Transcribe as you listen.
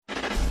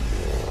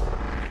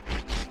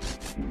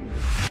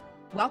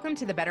Welcome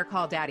to the Better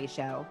Call Daddy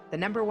Show, the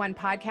 #1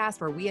 podcast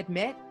where we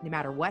admit no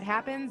matter what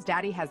happens,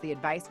 Daddy has the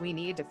advice we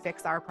need to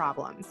fix our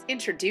problems.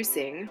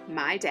 Introducing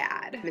my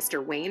dad,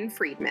 Mr. Wayne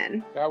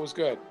Friedman. That was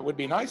good. It would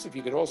be nice if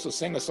you could also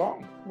sing a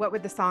song. What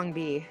would the song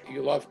be?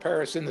 You love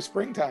Paris in the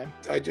springtime.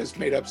 I just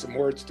made up some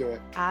words to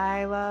it.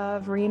 I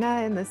love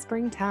Rena in the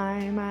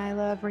springtime. I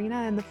love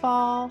Rena in the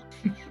fall.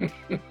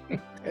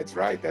 That's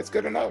right. That's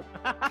good enough.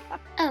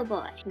 Oh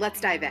boy.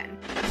 Let's dive in.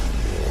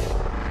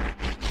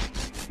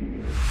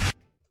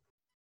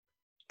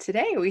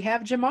 Today we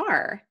have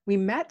Jamar. We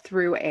met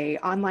through an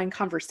online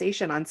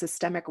conversation on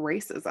systemic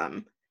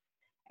racism,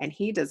 and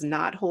he does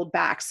not hold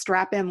back.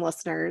 Strap in,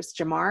 listeners.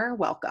 Jamar,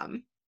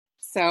 welcome.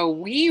 So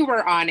we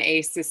were on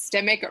a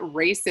systemic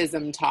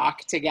racism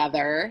talk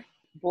together.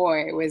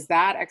 Boy, was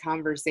that a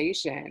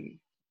conversation.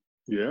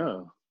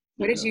 Yeah.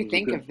 What did you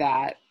think of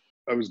that?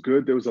 It was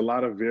good. There was a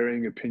lot of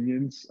varying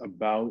opinions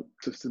about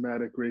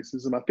systematic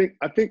racism.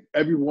 I think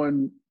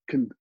everyone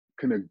can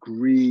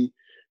agree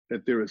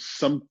that there is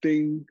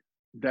something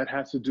that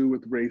has to do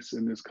with race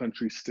in this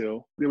country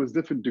still. There was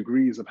different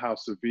degrees of how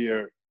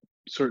severe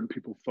certain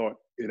people thought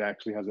it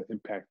actually has an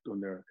impact on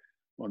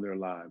their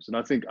lives. And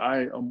I think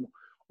I am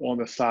on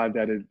the side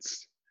that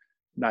it's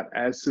not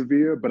as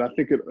severe, but I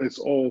think it's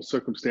all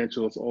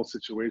circumstantial, it's all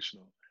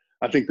situational.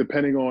 I think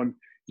depending on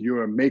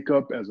your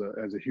makeup as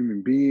a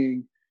human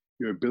being,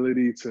 your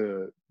ability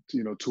to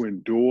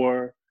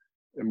endure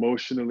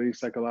emotionally,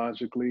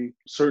 psychologically,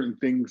 certain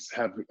things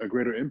have a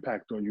greater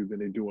impact on you than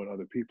they do on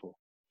other people.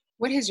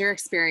 What has your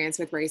experience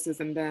with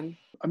racism been?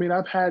 I mean,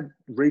 I've had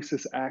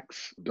racist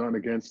acts done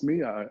against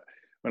me.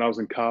 When I was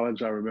in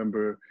college, I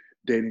remember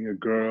dating a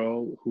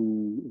girl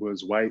who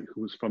was white,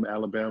 who was from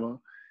Alabama.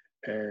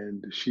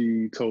 And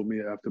she told me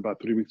after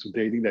about 3 weeks of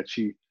dating that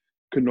she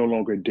could no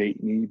longer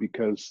date me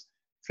because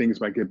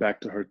things might get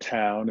back to her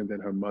town. And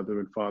then her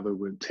mother and father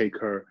would take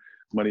her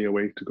money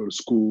away to go to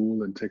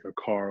school and take her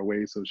car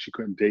away, so she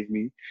couldn't date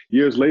me.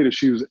 Years later,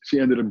 she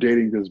ended up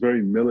dating this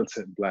very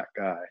militant Black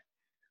guy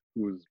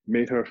who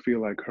made her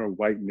feel like her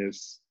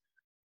whiteness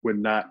would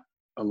not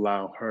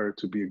allow her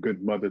to be a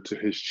good mother to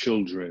his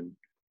children.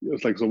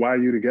 It's like, so why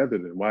are you together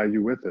then? Why are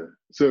you with her?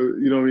 So,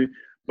 you know what I mean?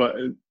 But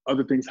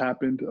other things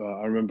happened.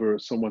 I remember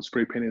someone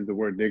spray painted the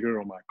word nigger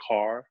on my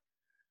car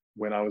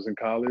when I was in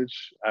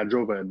college. I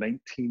drove a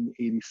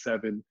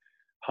 1987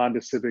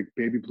 Honda Civic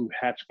baby blue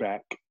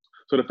hatchback.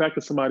 So the fact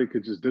that somebody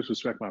could just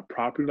disrespect my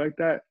property like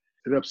that,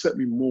 it upset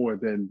me more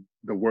than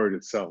the word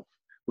itself,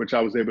 which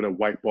I was able to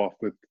wipe off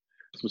with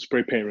some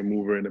spray paint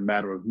remover in a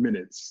matter of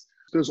minutes.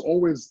 There's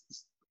always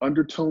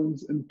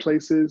undertones in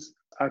places.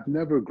 I've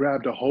never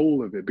grabbed a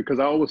hold of it because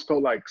I always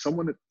felt like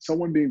someone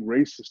being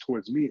racist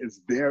towards me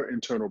is their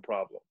internal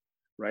problem,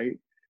 right?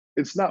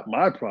 It's not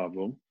my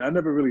problem. I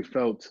never really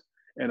felt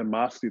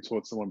animosity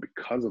towards someone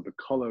because of the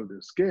color of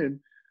their skin.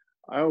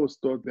 I always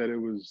thought that it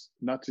was,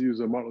 not to use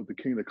a Martin Luther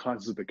King, the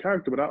conscience of the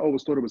character, but I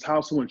always thought it was how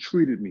someone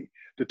treated me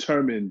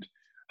determined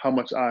how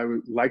much I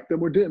liked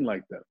them or didn't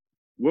like them.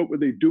 What were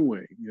they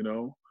doing, you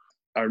know?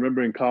 I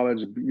remember in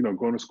college,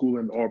 going to school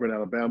in Auburn,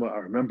 Alabama. I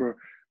remember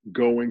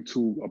going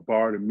to a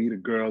bar to meet a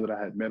girl that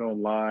I had met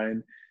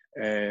online.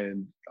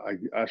 And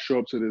I show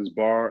up to this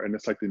bar and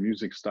it's like the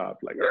music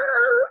stopped, like,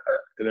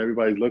 and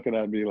everybody's looking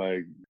at me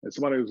like, and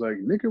somebody was like,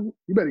 nigga,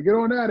 you better get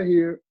on out of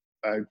here.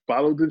 I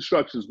followed the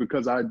instructions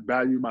because I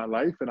value my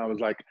life. And I was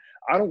like,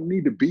 I don't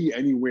need to be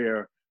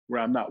anywhere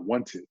where I'm not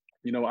wanted.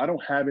 I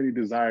don't have any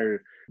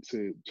desire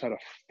to try to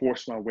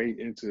force my way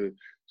into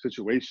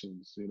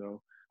situations,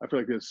 I feel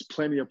like there's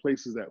plenty of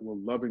places that will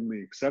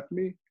lovingly accept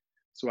me.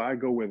 So I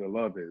go where the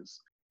love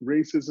is.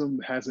 Racism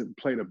hasn't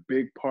played a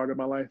big part of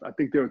my life. I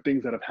think there are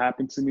things that have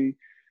happened to me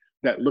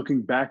that,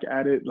 looking back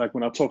at it, like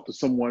when I talk to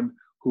someone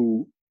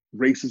who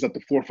race is at the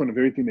forefront of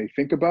everything they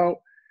think about,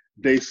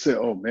 they say,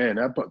 oh man,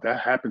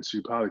 that happened to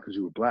you probably because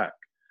you were Black.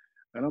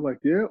 And I'm like,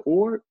 yeah,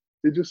 or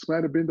it just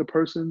might have been the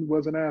person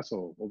was an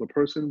asshole, or the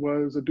person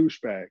was a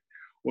douchebag,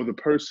 or the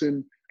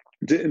person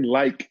didn't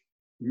like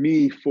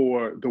me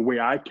for the way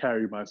I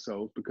carry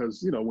myself.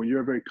 Because, when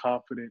you're a very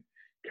confident,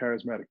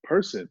 charismatic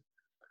person,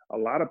 a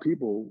lot of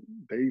people,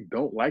 they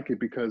don't like it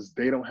because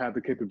they don't have the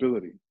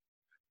capability.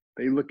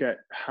 They look at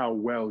how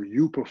well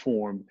you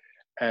perform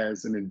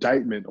as an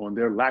indictment on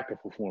their lack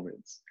of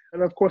performance.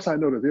 And of course, I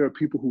know that there are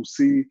people who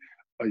see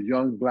a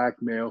young Black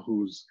male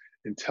who's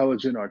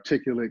intelligent,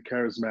 articulate,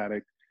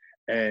 charismatic,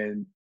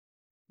 and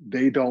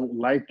they don't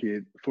like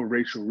it for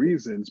racial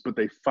reasons, but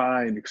they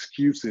find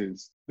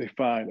excuses. They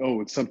find,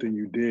 oh, it's something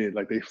you did.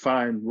 Like, they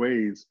find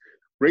ways.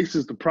 Race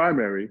is the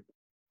primary,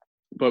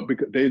 but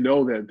because they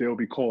know that they'll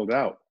be called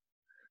out.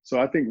 So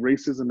I think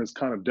racism has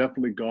kind of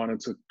definitely gone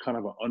into kind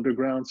of an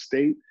underground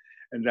state.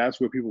 And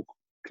that's where people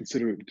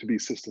consider it to be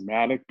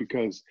systematic,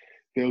 because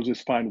they'll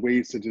just find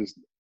ways to just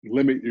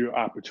limit your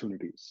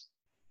opportunities.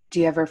 Do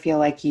you ever feel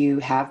like you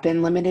have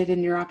been limited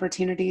in your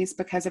opportunities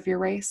because of your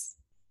race?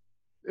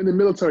 In the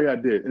military, I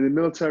did. In the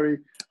military,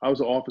 I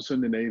was an officer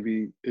in the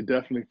Navy. It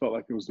definitely felt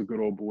like it was the good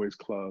old boys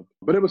club.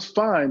 But it was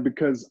fine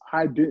because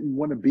I didn't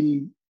want to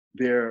be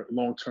there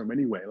long term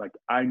anyway. Like,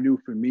 I knew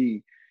for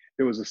me,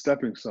 It was a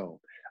stepping stone.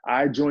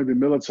 I joined the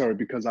military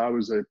because I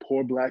was a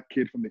poor Black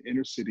kid from the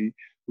inner city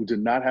who did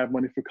not have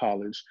money for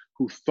college,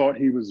 who thought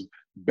he was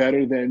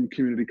better than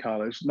community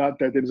college. Not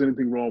that there's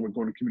anything wrong with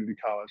going to community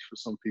college for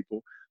some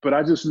people, but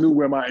I just knew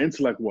where my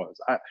intellect was.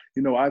 I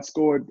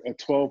scored a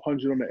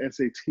 1,200 on the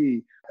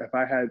SAT. If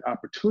I had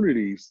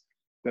opportunities,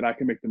 then I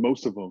can make the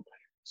most of them.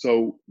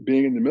 So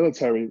being in the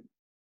military,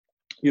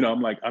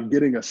 I'm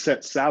getting a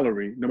set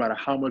salary no matter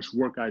how much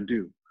work I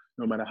do,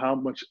 no matter how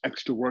much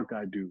extra work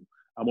I do.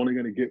 I'm only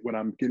going to get what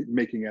I'm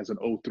making as an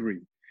O3.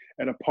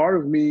 And a part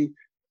of me,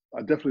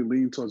 I definitely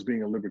lean towards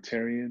being a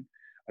libertarian.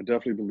 I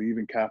definitely believe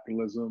in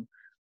capitalism.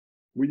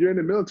 When you're in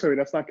the military,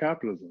 that's not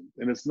capitalism.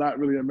 And it's not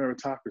really a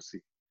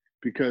meritocracy,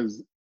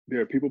 because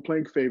there are people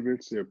playing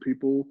favorites. There are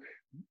people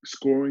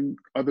scoring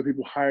other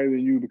people higher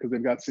than you because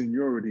they've got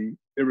seniority,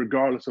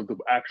 regardless of the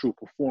actual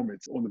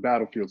performance on the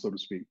battlefield, so to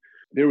speak.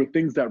 There were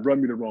things that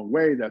rubbed me the wrong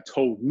way that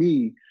told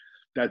me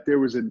that there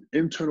was an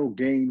internal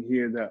game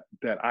here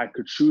that I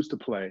could choose to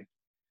play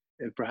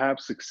and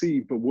perhaps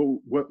succeed, but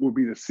what would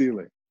be the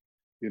ceiling?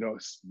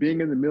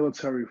 Being in the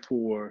military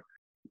for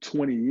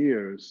 20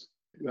 years,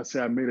 let's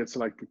say I made it to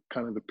like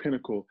kind of the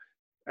pinnacle.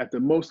 At the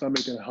most, I'm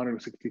making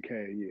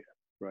 $160K a year,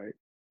 right?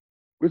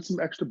 With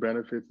some extra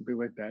benefits and things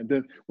like that. And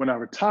then when I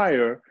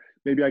retire,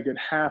 maybe I get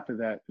half of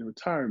that in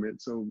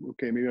retirement. So,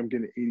 okay, maybe I'm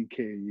getting $80K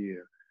a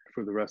year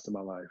for the rest of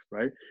my life,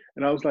 right?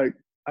 And I was like,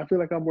 I feel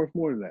like I'm worth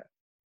more than that.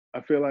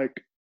 I feel like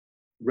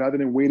rather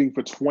than waiting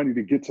for 20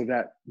 to get to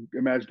that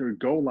imaginary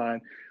goal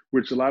line,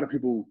 which a lot of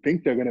people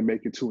think they're going to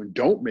make it to and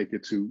don't make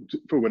it to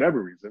for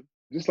whatever reason.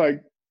 Just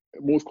like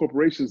most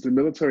corporations, the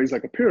military is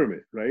like a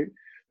pyramid, right?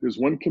 There's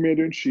one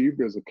commander in chief,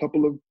 there's a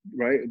couple of,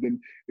 right? And then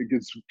it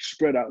gets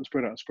spread out and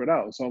spread out and spread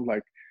out. So I'm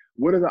like,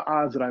 what are the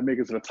odds that I make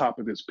it to the top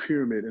of this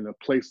pyramid in a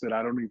place that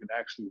I don't even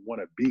actually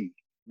want to be?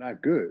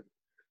 Not good.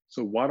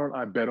 So why don't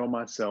I bet on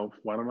myself?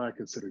 Why don't I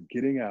consider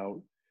getting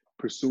out,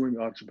 pursuing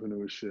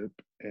entrepreneurship,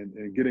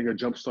 and getting a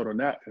jump start on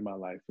that in my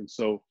life? And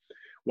so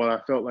while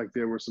I felt like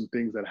there were some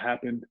things that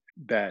happened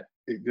that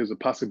there's a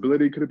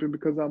possibility it could have been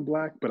because I'm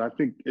Black, but I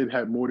think it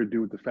had more to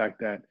do with the fact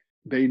that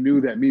they knew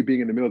that me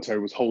being in the military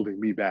was holding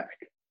me back.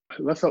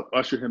 Let's help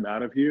usher him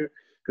out of here,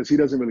 because he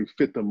doesn't really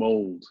fit the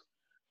mold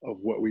of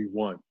what we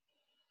want.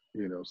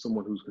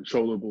 Someone who's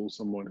controllable,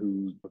 someone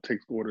who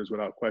takes orders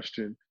without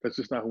question. That's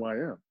just not who I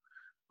am.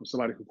 I'm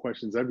somebody who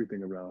questions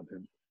everything around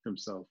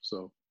himself.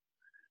 So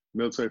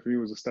military for me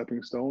was a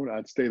stepping stone.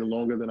 I'd stayed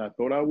longer than I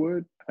thought I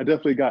would. I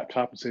definitely got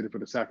compensated for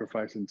the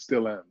sacrifice and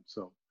still am.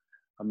 So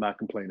I'm not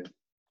complaining.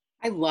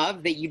 I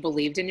love that you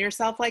believed in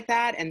yourself like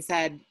that and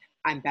said,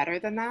 I'm better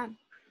than that.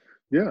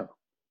 Yeah.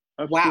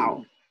 Absolutely.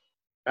 Wow.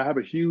 I have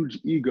a huge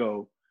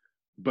ego,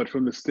 but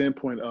from the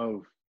standpoint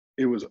of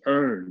it was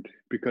earned,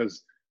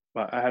 because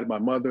I had my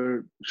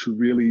mother. She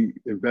really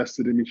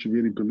invested in me. She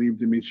really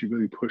believed in me. She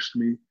really pushed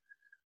me.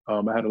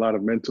 I had a lot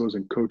of mentors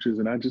and coaches,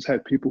 and I just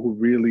had people who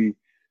really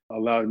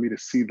allowed me to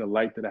see the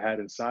light that I had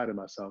inside of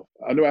myself.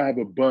 I know I have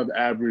above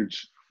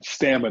average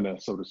stamina,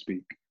 so to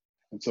speak.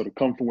 And so to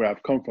come from where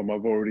I've come from,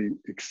 I've already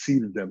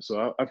exceeded them.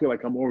 So I feel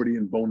like I'm already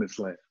in bonus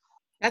land.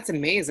 That's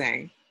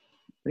amazing.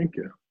 Thank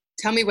you.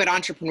 Tell me what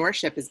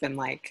entrepreneurship has been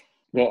like.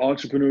 Well,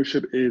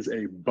 entrepreneurship is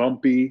a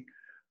bumpy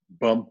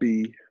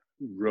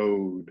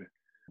road,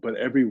 but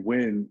every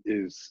win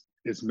is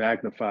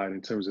magnified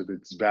in terms of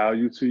its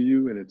value to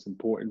you and its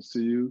importance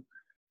to you,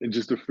 and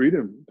just the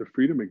freedom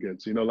it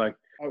gets. Like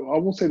I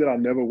won't say that I'll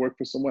never work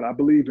for someone. I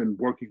believe in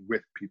working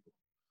with people.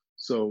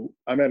 So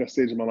I'm at a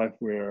stage in my life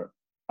where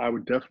I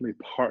would definitely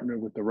partner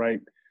with the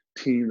right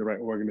team, the right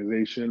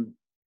organization.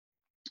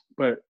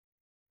 But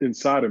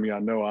inside of me, I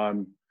know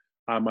I'm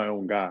my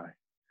own guy.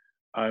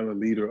 I'm a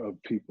leader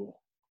of people.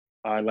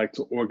 I like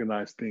to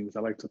organize things. I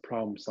like to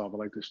problem solve. I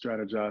like to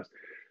strategize.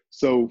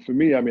 So for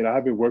me, I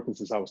have been working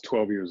since I was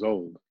 12 years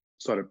old.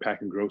 Started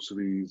packing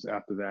groceries.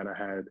 After that, I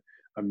had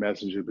a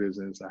messenger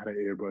business. I had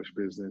an airbrush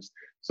business.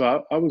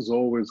 So I was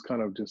always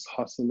kind of just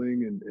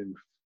hustling and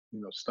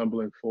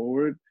stumbling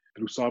forward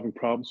through solving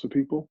problems for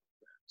people.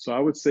 So I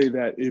would say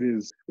that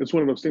it's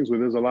one of those things where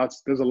there's a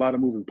lot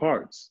of moving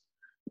parts,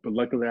 but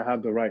luckily I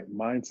have the right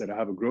mindset. I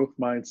have a growth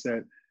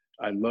mindset.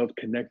 I love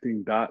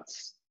connecting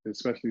dots,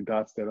 especially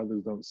dots that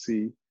others don't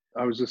see.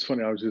 I just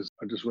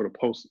wrote a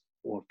post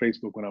on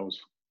Facebook when I was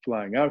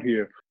flying out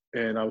here,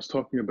 and I was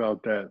talking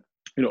about that.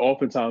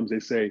 Oftentimes they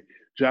say,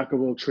 "Jack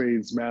of all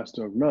trades,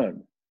 master of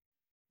none,"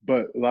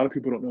 but a lot of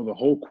people don't know the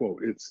whole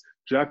quote. It's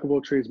 "Jack of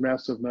all trades,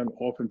 master of none,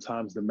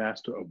 oftentimes the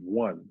master of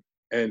one."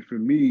 And for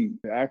me,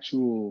 the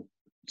actual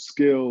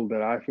skill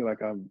that I feel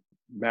like I'm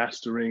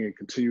mastering and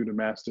continue to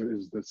master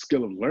is the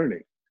skill of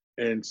learning.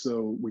 And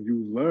so when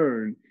you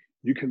learn,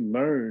 you can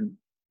learn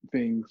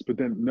things, but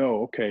then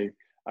know, okay,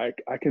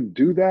 I can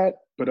do that,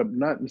 but I'm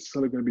not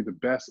necessarily going to be the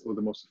best or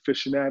the most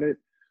efficient at it.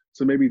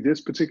 So maybe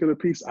this particular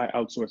piece, I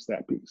outsource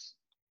that piece,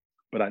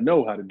 but I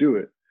know how to do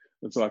it.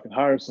 And so I can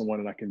hire someone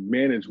and I can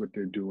manage what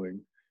they're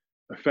doing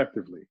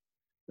effectively.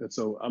 And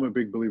so I'm a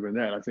big believer in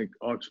that. I think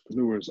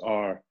entrepreneurs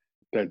are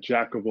that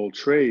jack of all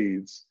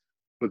trades,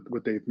 but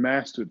what they've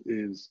mastered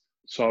is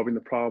solving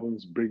the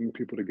problems, bringing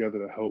people together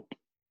to help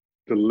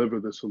deliver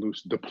the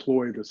solution,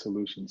 deploy the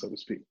solution, so to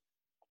speak.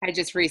 I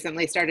just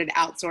recently started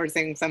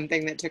outsourcing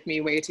something that took me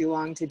way too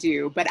long to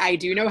do, but I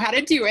do know how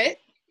to do it.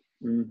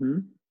 Mm-hmm.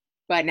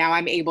 But now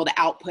I'm able to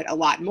output a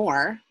lot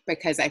more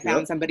because I found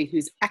Yep. somebody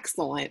who's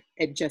excellent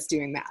at just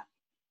doing that.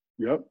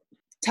 Yep.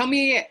 Tell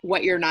me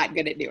what you're not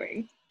good at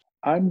doing.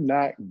 I'm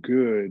not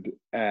good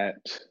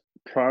at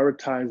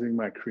prioritizing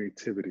my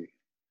creativity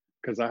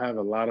because I have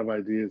a lot of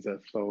ideas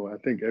that flow. I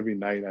think every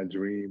night I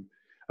dream.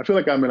 I feel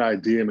like I'm an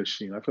idea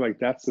machine. I feel like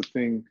that's the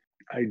thing.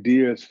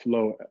 Ideas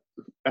flow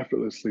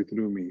effortlessly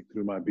through me,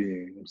 through my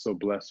being. I'm so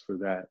blessed for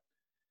that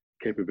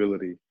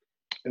capability.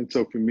 And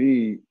so for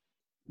me,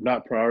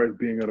 not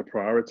being able to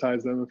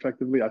prioritize them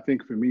effectively, I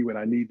think for me, what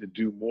I need to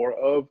do more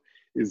of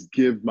is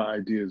give my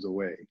ideas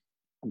away,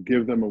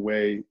 give them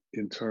away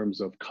in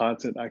terms of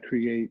content I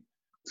create,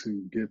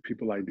 to give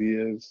people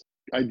ideas.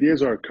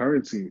 Ideas are a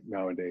currency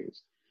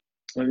nowadays.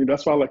 And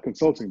that's why I like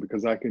consulting,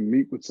 because I can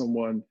meet with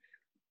someone,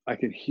 I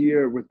can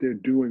hear what they're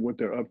doing, what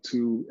they're up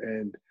to,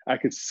 and I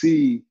could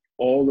see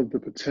all of the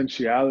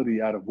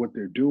potentiality out of what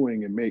they're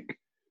doing and make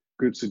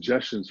good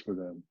suggestions for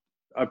them.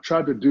 I've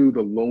tried to do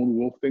the lone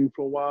wolf thing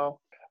for a while.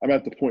 I'm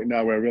at the point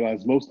now where I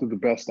realize most of the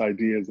best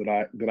ideas that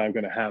I'm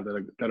going to have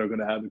that are going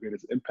to have the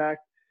greatest impact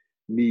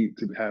need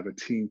to have a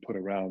team put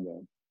around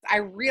them. I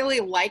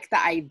really like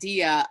the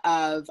idea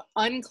of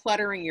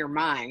uncluttering your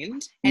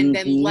mind and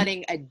then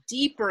letting a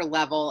deeper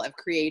level of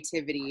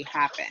creativity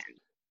happen.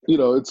 You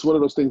know, it's one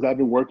of those things. I've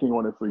been working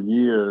on it for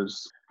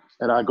years,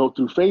 and I go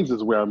through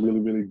phases where I'm really,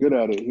 really good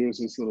at it. Here's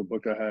this little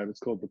book I have. It's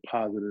called The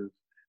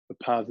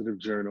Positive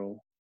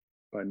Journal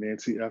by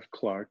Nancy F.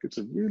 Clark. It's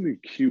a really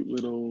cute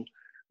little,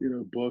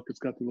 book. It's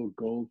got the little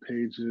gold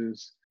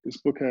pages. This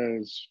book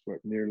has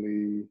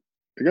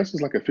I guess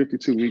it's like a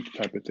 52-week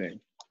type of thing.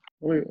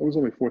 It was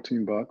only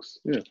 $14.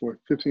 Yeah, for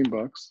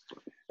 $15.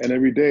 And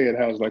every day it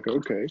has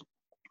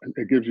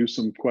it gives you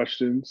some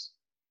questions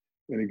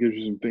and it gives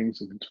you some things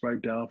to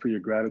write down for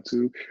your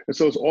gratitude. And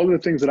so it's all of the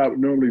things that I would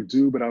normally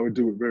do, but I would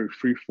do it very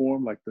free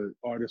form, like the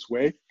artist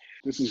way.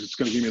 This is just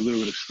going to give me a little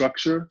bit of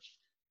structure.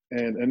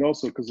 And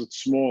also because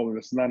it's small and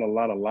it's not a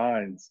lot of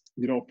lines,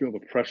 you don't feel the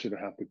pressure to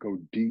have to go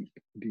deep.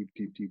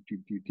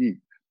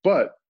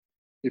 But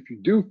if you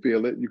do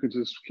feel it, you can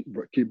just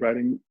keep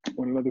writing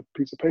on another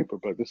piece of paper.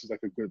 But this is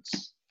like a good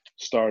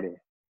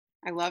starter.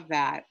 I love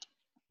that.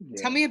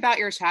 Yeah. Tell me about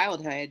your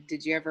childhood.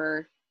 Did you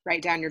ever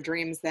write down your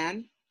dreams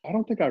then? I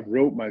don't think I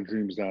wrote my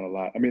dreams down a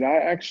lot. I mean,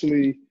 I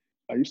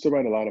used to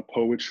write a lot of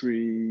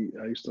poetry.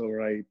 I used to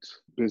write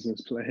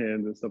business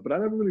plans and stuff, but I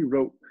never really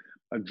wrote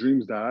my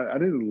dreams down. I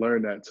didn't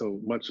learn that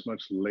till much,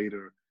 much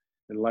later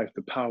in life,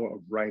 the power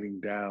of writing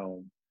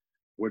down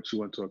what you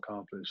want to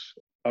accomplish.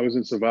 I was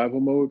in survival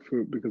mode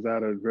because I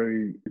had a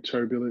very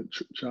turbulent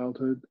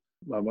childhood.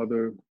 My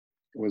mother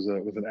was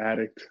an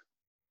addict.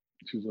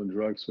 She was on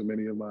drugs for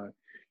many of my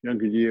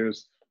younger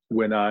years.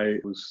 When I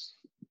was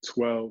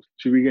 12,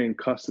 she regained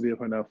custody of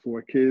her now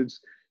 4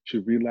 kids. She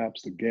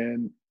relapsed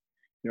again.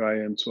 Here I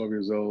am, 12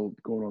 years old,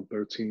 going on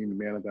 13, the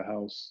man of the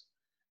house,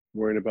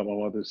 worried about my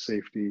mother's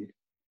safety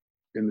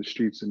in the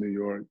streets in New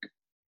York,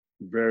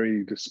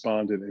 very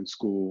despondent in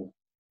school.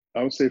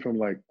 I would say from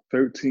like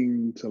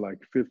 13 to like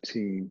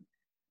 15,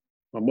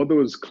 my mother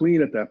was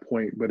clean at that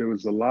point, but it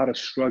was a lot of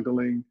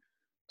struggling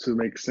to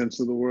make sense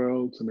of the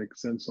world, to make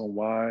sense on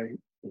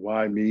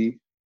why me?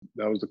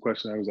 That was the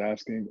question I was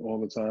asking all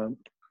the time.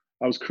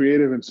 I was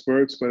creative in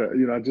spurts, but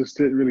I just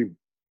didn't really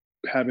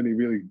have any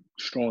really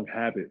strong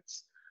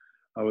habits.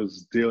 I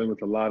was dealing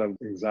with a lot of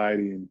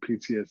anxiety and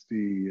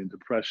PTSD and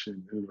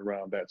depression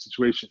around that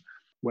situation.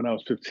 When I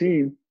was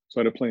 15,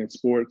 started playing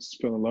sports,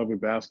 fell in love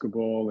with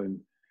basketball, and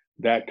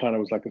that kind of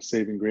was like a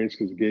saving grace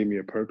because it gave me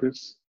a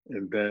purpose.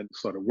 And then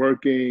started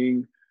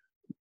working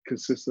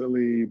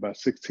consistently. By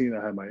 16,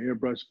 I had my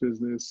airbrush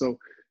business. So,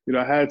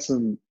 I had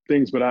some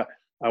things, but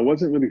I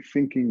wasn't really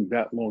thinking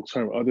that long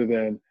term, other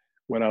than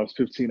when I was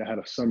 15, I had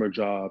a summer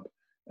job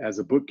as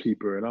a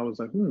bookkeeper. And I was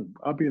like,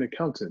 I'll be an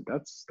accountant.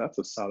 That's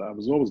a solid. I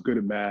was always good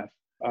at math.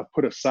 I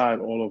put aside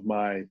all of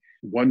my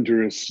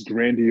wondrous,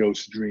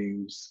 grandiose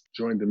dreams,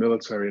 joined the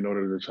military in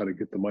order to try to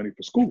get the money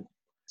for school.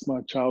 It's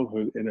my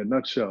childhood in a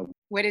nutshell.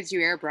 What did you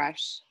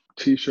airbrush?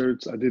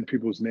 T-shirts, I did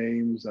people's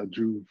names, I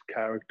drew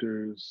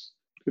characters.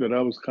 That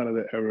was kind of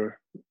the era,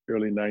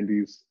 early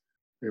 90s.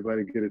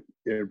 Everybody get an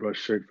airbrush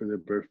shirt for their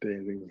birthday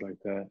and things like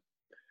that.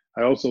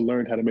 I also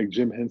learned how to make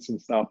Jim Henson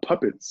style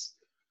puppets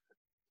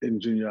in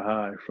junior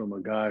high from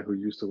a guy who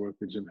used to work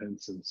with Jim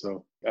Henson.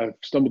 So I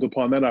stumbled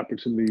upon that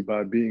opportunity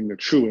by being a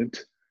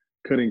truant,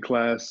 cutting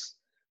class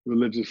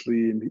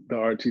religiously. And the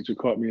art teacher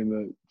caught me in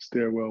the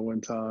stairwell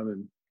one time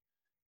and,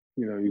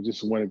 you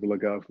just wanted to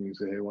look out for me and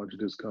say, hey, why don't you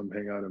just come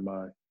hang out in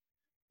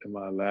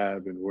my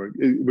lab and work?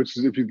 Which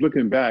is, if you're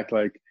looking back,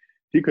 like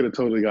he could have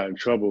totally got in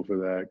trouble for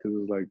that because it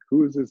was like,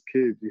 who is this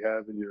kid you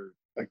have in your,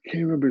 I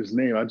can't remember his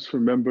name. I just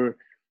remember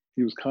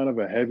he was kind of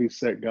a heavy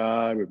set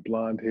guy with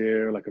blonde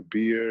hair, like a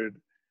beard.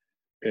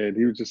 And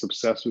he was just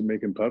obsessed with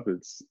making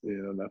puppets.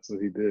 That's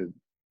what he did.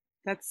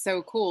 That's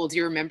so cool. Do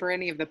you remember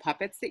any of the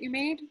puppets that you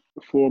made?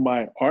 For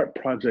my art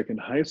project in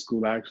high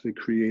school, I actually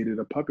created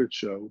a puppet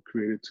show,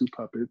 created 2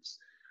 puppets.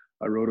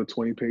 I wrote a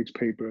 20-page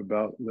paper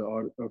about the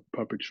art of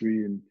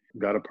puppetry and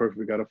got a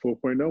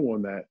 4.0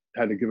 on that.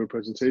 Had to give a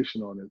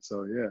presentation on it.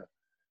 So yeah,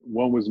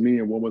 one was me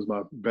and one was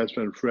my best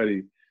friend,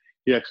 Freddie.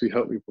 He actually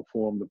helped me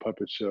perform the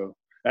puppet show.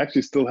 I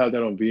actually still have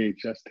that on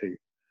VHS tape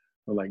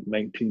from like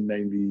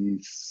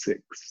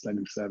 1996,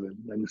 97,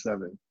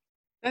 97.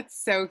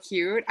 That's so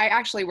cute. I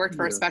actually worked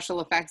for a Yeah.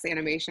 special effects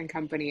animation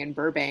company in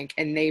Burbank,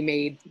 and they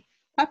made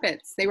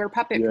puppets. They were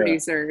puppet Yeah.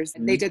 producers.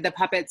 They did the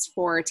puppets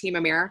for Team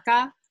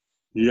America,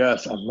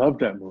 Yes, I love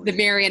that the movie.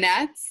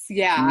 marionettes.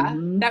 Yeah.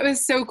 Mhm. That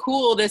was so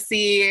cool to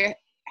see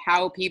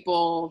how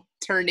people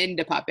turn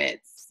into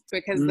puppets,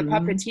 because the Mhm.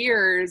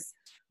 puppeteers,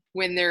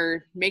 when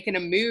they're making a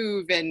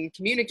move and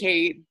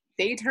communicate,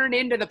 they turn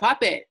into the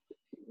puppet.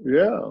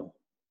 Yeah.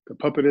 The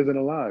puppet isn't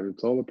alive.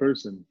 It's all a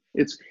person.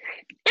 It's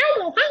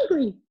Elmo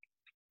hungry.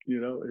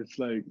 It's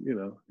like,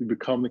 you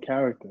become the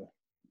character.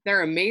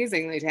 They're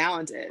amazingly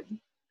talented.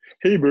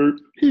 Hey,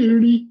 Bert. Hey,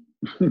 Ernie.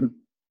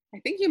 I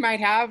think you might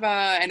have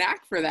an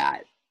act for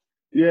that.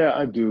 Yeah,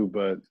 I do.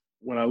 But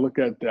when I look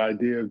at the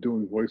idea of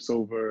doing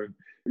voiceover,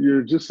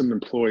 you're just an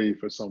employee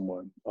for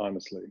someone,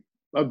 honestly.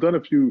 I've done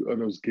a few of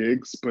those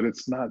gigs, but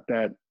it's not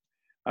that.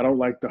 I don't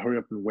like to hurry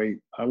up and wait.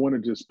 I want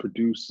to just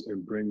produce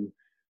and bring,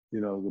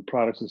 the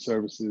products and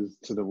services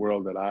to the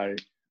world that I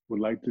would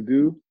like to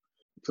do.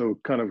 So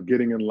kind of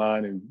getting in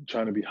line and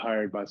trying to be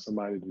hired by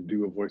somebody to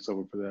do a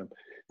voiceover for them.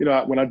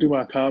 When I do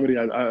my comedy,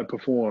 I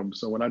perform.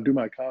 So when I do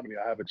my comedy,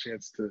 I have a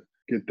chance to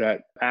get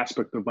that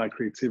aspect of my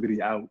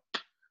creativity out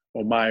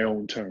on my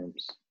own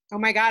terms. Oh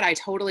my God, I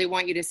totally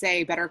want you to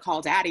say Better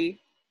Call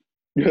Daddy.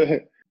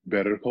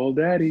 Better call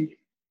daddy.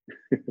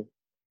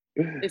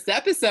 This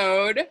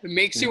episode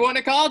makes you want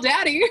to call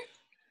Daddy.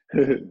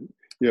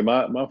 Yeah,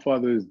 my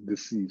father is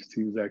deceased.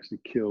 He was actually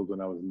killed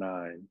when I was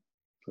 9.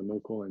 So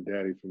no calling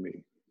daddy for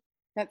me.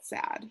 That's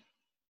sad.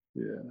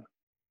 Yeah.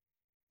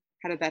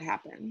 How did that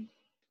happen?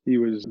 He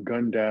was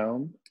gunned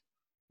down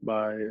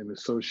by an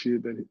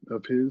associate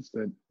of his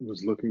that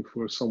was looking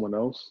for someone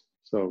else.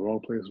 So wrong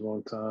place,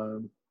 wrong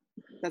time.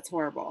 That's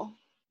horrible.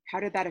 How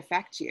did that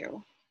affect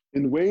you?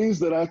 In ways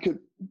that I could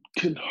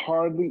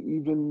hardly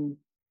even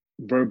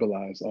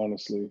verbalize,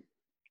 honestly.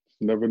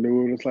 Never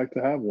knew what it's like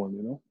to have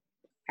one.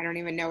 I don't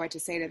even know what to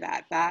say to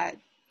that. That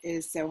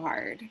is so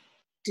hard.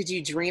 Did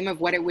you dream of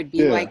what it would be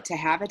Yeah. like to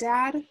have a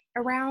dad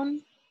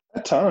around?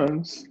 At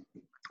times.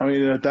 I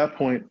mean, at that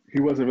point,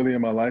 he wasn't really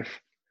in my life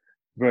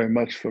very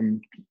much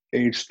from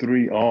age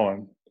 3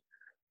 on,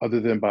 other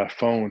than by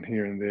phone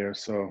here and there.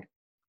 So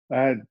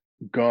I had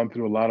gone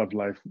through a lot of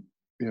life,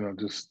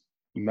 just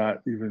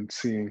not even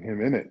seeing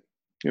him in it.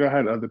 I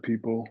had other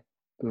people.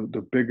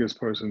 The biggest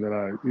person that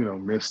I,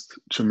 missed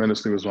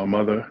tremendously was my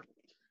mother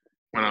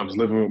when I was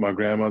living with my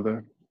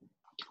grandmother.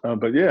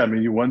 But yeah, I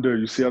mean,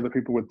 you see other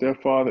people with their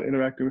father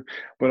interacting with,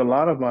 but a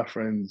lot of my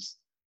friends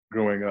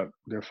growing up,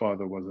 their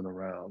father wasn't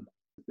around.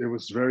 It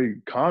was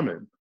very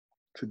common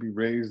to be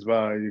raised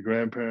by your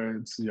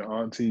grandparents, your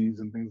aunties,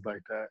 and things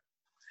like that,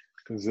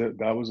 because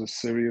that was a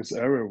serious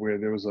era where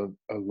there was a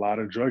lot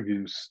of drug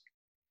use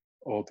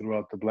all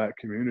throughout the Black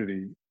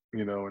community,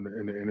 in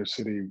the inner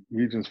city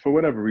regions for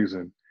whatever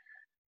reason.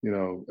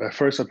 At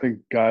first I think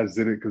guys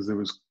did it because it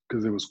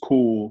was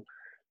cool,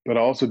 but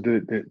I also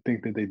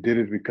think that they did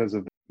it because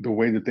of the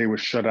way that they were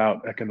shut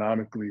out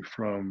economically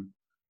from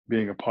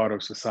being a part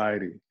of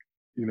society.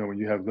 When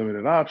you have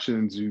limited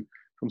options,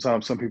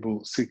 sometimes some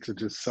people seek to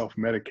just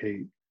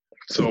self-medicate.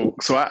 So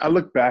I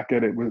look back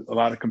at it with a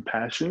lot of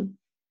compassion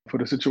for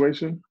the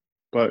situation.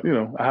 But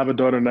I have a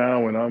daughter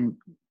now, and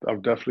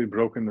I've definitely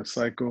broken the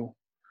cycle.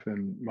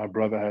 And my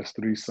brother has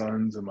 3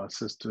 sons, and my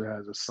sister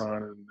has a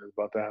son, and is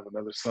about to have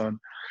another son.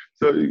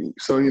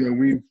 So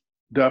we've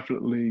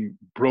definitely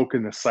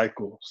broken the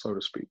cycle, so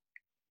to speak.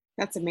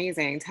 That's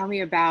amazing. Tell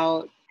me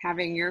about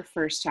having your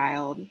first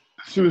child.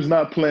 She was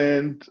not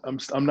planned.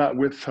 I'm not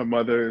with her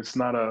mother.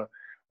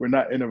 We're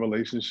not in a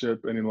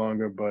relationship any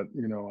longer. But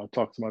I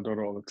talk to my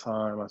daughter all the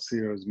time. I see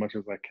her as much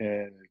as I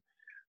can. And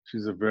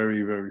she's a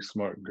very, very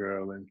smart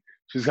girl, and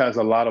she has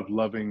a lot of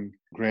loving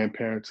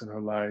grandparents in her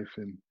life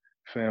and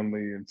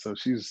family, and so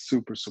she's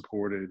super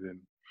supported, and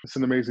it's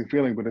an amazing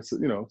feeling. But it's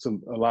a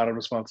lot of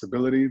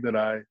responsibility that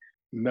I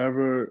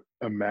never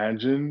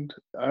imagined.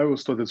 I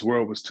always thought this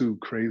world was too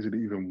crazy to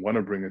even want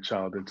to bring a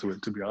child into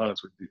it, to be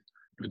honest with you.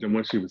 But then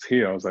when she was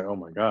here, I was like, oh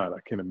my God, I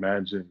can't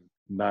imagine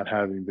not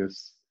having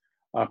this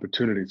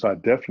opportunity. So I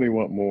definitely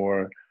want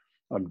more.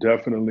 I'm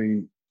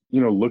definitely,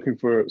 looking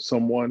for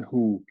someone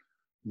who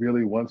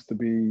really wants to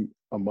be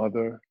a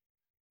mother,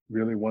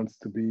 really wants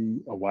to be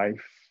a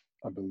wife.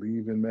 I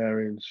believe in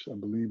marriage. I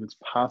believe it's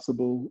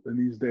possible in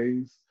these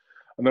days.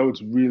 I know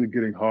it's really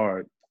getting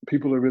hard.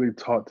 People are really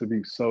taught to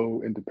be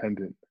so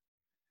independent.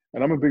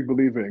 And I'm a big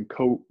believer in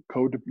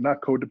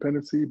not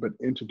codependency, but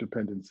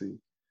interdependency,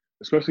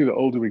 especially the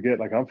older we get.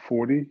 Like I'm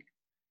 40,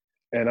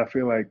 and I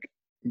feel like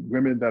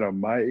women that are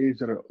my age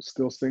that are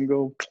still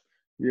single,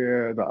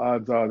 yeah, the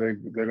odds are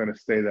they're going to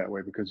stay that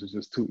way because it's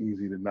just too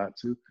easy to not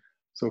to.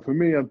 So for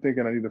me, I'm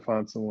thinking I need to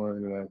find someone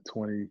in that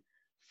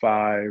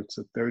 25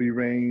 to 30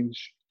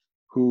 range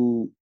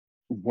who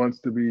wants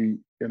to be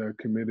in a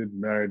committed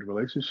married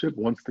relationship,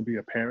 wants to be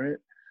a parent,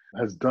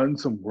 has done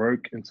some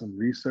work and some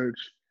research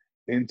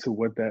into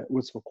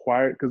what's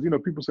required. Because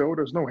people say, "Oh,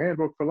 there's no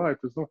handbook for life."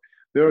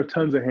 There are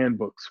tons of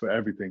handbooks for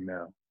everything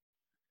now.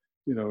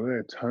 There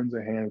are tons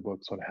of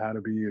handbooks on how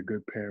to be a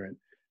good parent,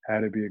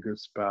 how to be a good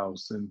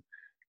spouse, and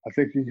I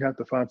think you have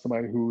to find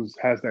somebody who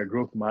has that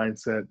growth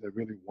mindset that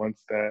really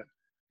wants that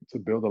to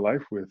build a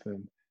life with.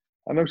 And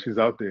I know she's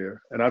out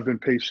there, and I've been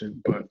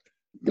patient, but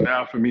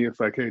now for me, it's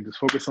like, hey, just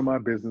focus on my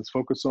business,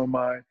 focus on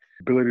my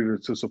ability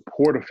to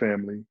support a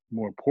family.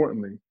 More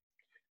importantly,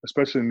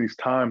 especially in these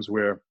times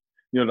where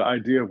the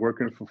idea of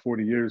working for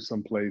 40 years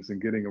someplace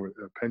and getting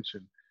a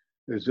pension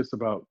is just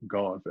about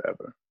gone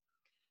forever.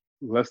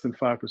 Less than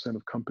 5%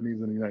 of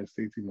companies in the United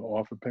States even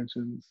offer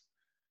pensions.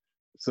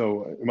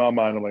 So in my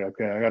mind, I'm like,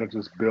 okay, I got to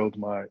just build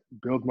my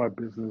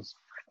business,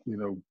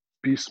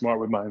 be smart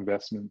with my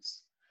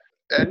investments.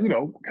 And,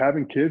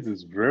 having kids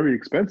is very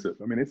expensive.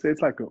 I mean, they say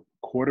it's like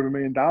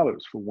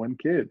 $250,000 for one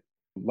kid.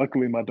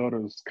 Luckily, my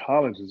daughter's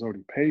college is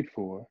already paid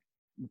for.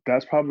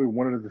 That's probably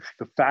one of the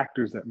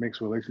factors that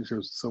makes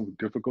relationships so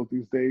difficult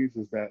these days,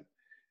 is that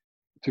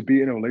to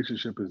be in a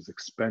relationship is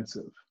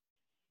expensive.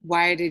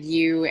 Why did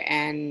you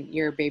and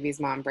your baby's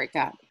mom break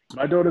up?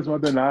 My daughter's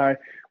mother and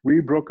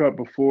we broke up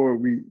before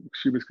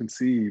she was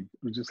conceived.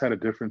 We just had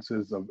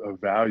differences of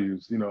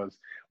values. As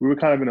we were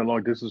kind of in a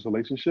long distance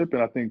relationship,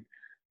 and I think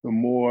the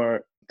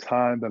more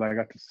time that I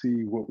got to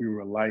see what we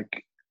were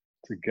like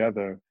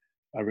together,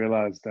 I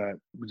realized that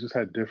we just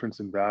had difference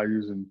in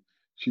values, and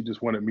she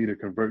just wanted me to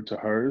convert to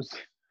hers,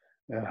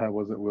 and I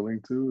wasn't willing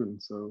to,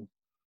 and so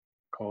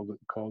called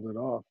it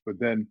off. But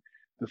then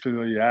the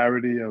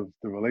familiarity of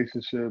the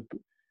relationship,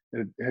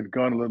 it had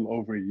gone a little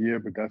over a year,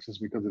 but that's just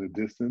because of the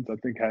distance. I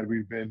think had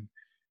we been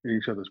in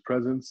each other's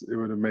presence, it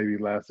would have maybe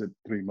lasted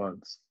 3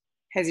 months.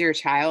 Has your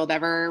child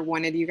ever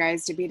wanted you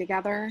guys to be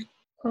together?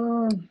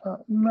 No,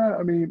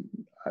 I mean,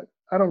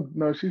 I don't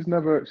know.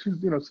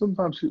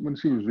 Sometimes when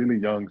she was really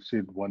young,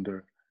 she'd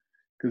wonder,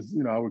 because,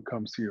 I would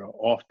come see her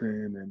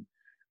often, and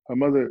her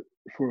mother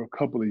for a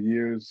couple of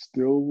years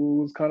still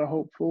was kind of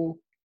hopeful.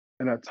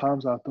 And at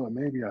times I thought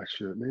maybe I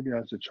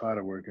should try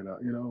to work it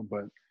out,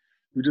 but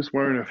we just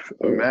weren't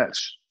a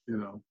match,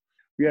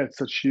 We had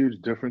such huge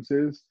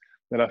differences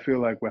that I feel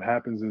like what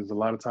happens is a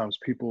lot of times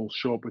people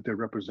show up with their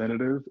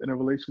representative in a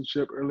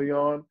relationship early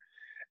on,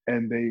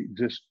 and they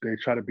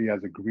try to be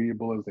as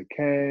agreeable as they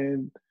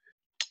can.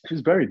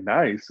 She's very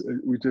nice.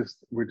 We're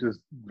just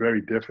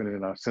very different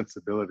in our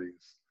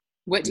sensibilities.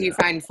 What do you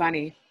find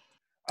funny?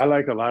 I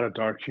like a lot of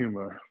dark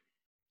humor.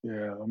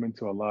 Yeah, I'm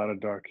into a lot of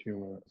dark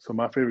humor. So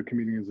my favorite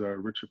comedians are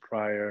Richard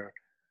Pryor,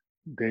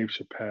 Dave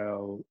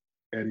Chappelle,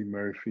 Eddie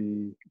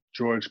Murphy,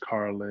 George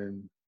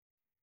Carlin,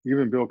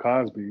 even Bill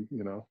Cosby,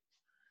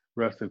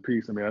 rest in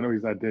peace. I mean, I know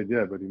he's not dead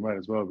yet, but he might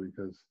as well be,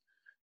 because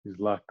he's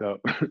locked up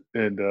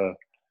and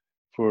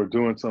for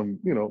doing some,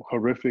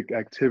 horrific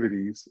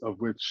activities, of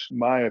which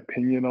my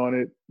opinion on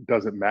it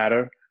doesn't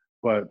matter,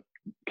 but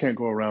can't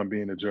go around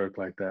being a jerk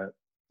like that.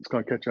 It's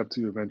going to catch up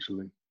to you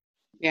eventually.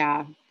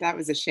 Yeah, that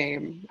was a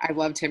shame. I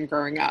loved him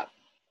growing up.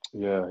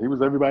 Yeah, he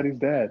was everybody's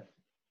dad.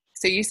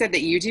 So you said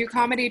that you do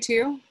comedy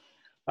too?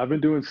 I've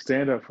been doing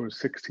stand-up for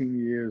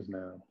 16 years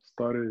now.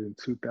 Started in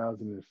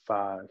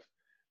 2005.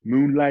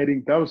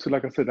 Moonlighting, that was,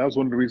 like I said, that was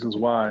one of the reasons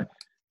why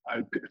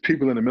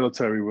people in the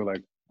military were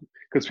like,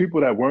 because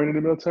people that weren't in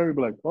the military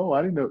were like, oh,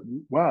 I didn't know,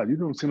 wow, you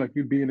don't seem like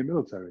you'd be in the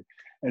military.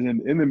 And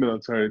then in the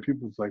military,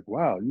 people was like,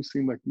 wow, you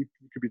seem like you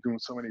could be doing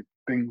so many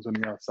things on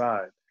the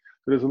outside.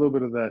 So there's a little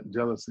bit of that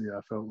jealousy,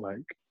 I felt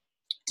like.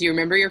 Do you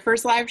remember your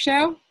first live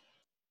show?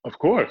 Of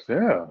course,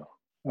 yeah.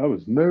 I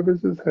was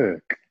nervous as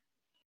heck.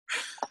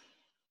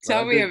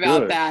 Tell me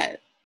about that.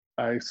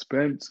 I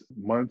spent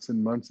months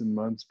and months and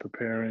months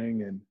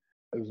preparing, and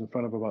it was in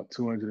front of about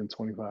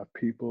 225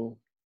 people.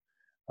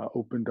 I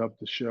opened up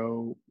the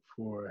show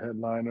for a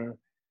headliner.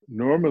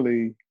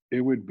 Normally,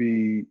 it would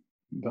be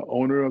the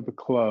owner of the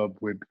club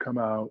would come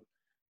out,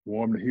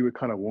 he would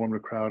kind of warm the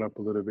crowd up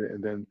a little bit,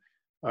 and then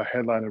a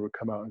headliner would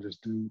come out and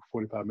just do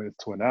 45 minutes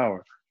to an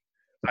hour.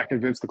 I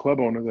convinced the club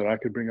owner that I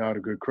could bring out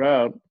a good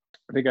crowd.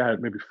 I think I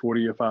had maybe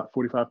 45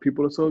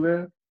 people or so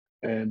there.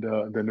 And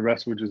then the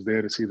rest were just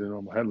there to see the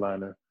normal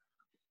headliner.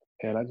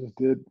 And I just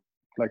did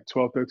like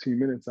 12, 13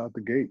 minutes out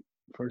the gate,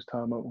 first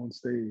time up on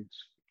stage.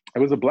 It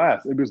was a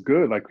blast. It was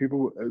good. Like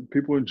people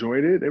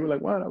enjoyed it. They were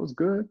like, wow, that was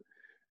good.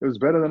 It was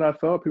better than I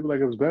thought. People were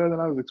like, it was better than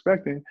I was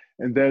expecting.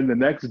 And then the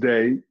next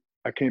day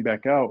I came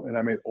back out and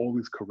I made all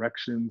these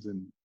corrections,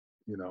 and,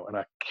 and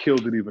I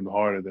killed it even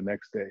harder the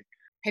next day.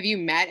 Have you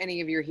met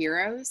any of your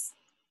heroes?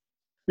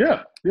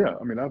 Yeah.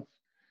 I mean,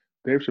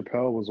 Dave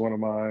Chappelle was one of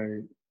my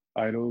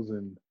idols,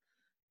 and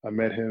I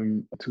met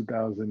him in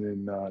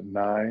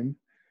 2009.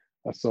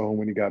 I saw him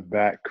when he got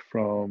back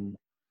from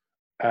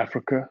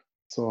Africa.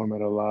 Saw him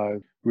at a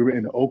live. We were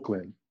in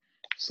Oakland.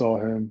 Saw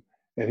him,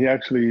 and he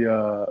actually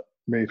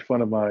made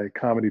fun of my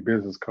comedy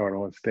business card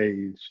on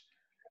stage.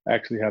 I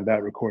actually have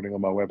that recording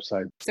on my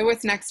website. So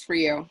what's next for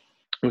you?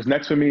 What's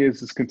next for me is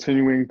just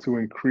continuing to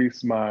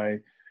increase my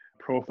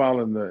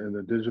profile in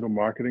the digital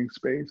marketing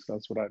space.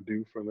 That's what I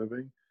do for a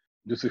living.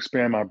 Just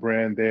expand my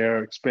brand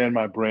there, expand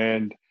my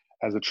brand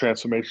as a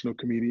transformational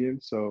comedian.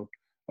 So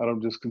I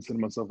don't just consider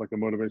myself like a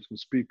motivational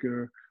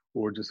speaker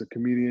or just a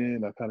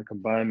comedian. I kind of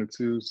combine the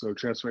two. So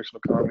transformational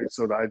comedy.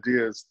 So the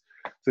idea is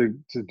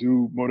to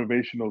do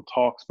motivational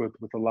talks with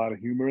a lot of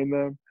humor in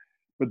them.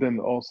 But then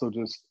also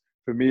just,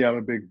 for me, I'm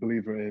a big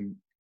believer in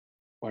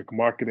like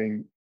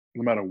marketing,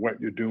 no matter what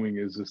you're doing,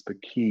 is just the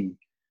key.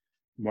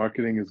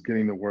 Marketing is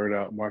getting the word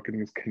out.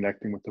 Marketing is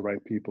connecting with the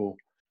right people.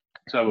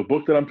 So I have a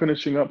book that I'm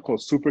finishing up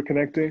called Super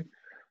Connecting,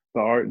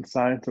 The Art and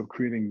Science of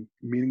Creating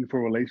Meaningful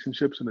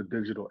Relationships in a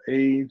Digital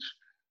Age.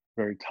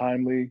 Very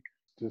timely.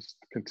 Just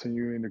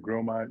continuing to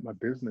grow my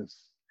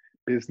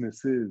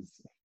businesses.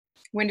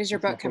 When does your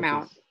book come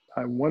out?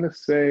 I want to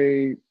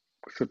say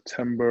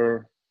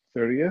September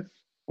 30th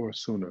or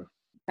sooner.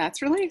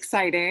 That's really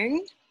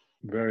exciting.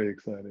 Very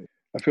exciting.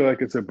 I feel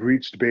like it's a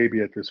breached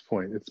baby at this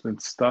point. It's been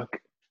stuck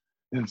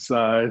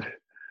inside.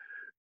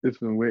 It's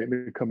been waiting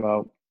to come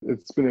out.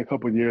 It's been a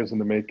couple of years in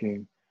the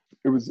making.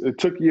 It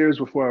took years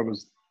before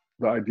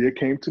the idea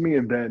came to me,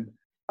 and then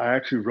I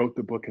actually wrote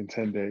the book in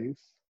 10 days.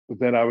 But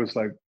then I was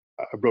like,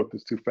 I wrote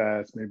this too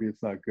fast. Maybe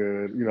it's not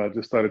good. I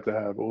just started to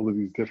have all of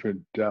these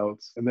different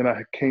doubts. And then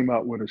I came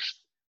out with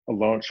a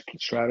launch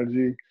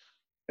strategy,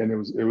 and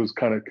it was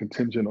kind of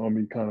contingent on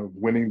me kind of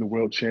winning the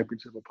world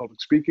championship of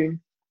public speaking.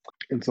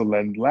 And so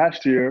then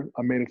last year,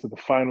 I made it to the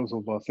finals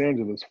of Los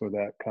Angeles for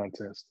that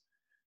contest.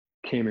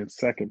 Came in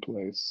second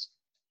place.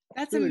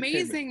 That's really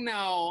amazing,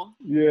 though.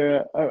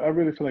 Yeah, I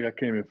really feel like I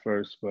came in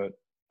first, but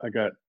I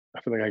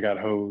feel like I got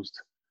hosed.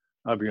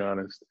 I'll be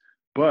honest.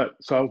 But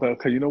so I was like,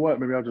 okay, you know what?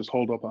 Maybe I'll just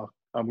hold up.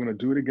 I'm going to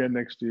do it again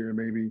next year.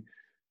 Maybe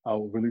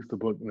I'll release the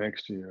book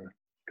next year,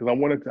 because I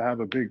wanted to have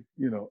a big,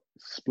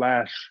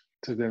 splash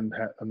to then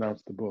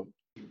announce the book.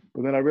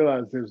 But then I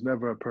realized there's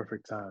never a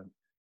perfect time.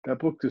 That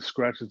book just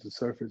scratches the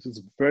surface.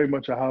 It's very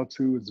much a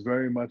how-to. It's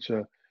very much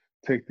a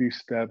take these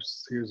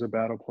steps. Here's a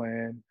battle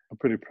plan. I'm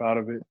pretty proud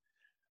of it.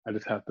 I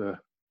just have to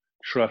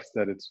trust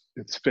that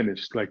it's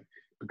finished. Like,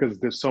 because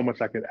there's so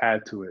much I could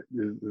add to it.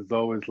 There's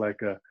always like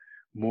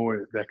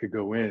more that could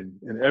go in.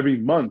 And every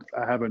month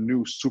I have a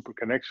new super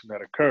connection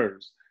that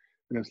occurs.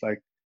 And it's like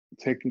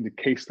taking the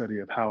case study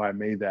of how I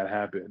made that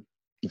happen.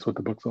 That's what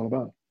the book's all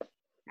about.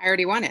 I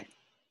already won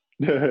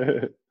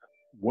it.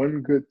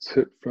 One good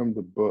tip from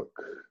the book.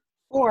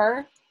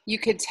 Or you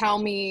could tell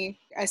me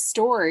a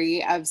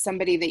story of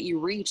somebody that you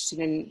reached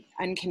in an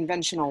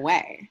unconventional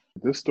way.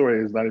 This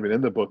story is not even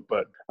in the book,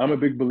 but I'm a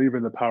big believer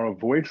in the power of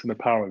voice and the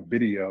power of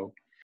video.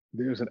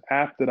 There's an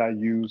app that I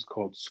use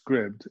called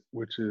Scribd,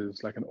 which is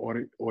like an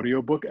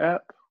audiobook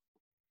app.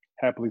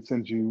 Happily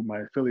send you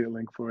my affiliate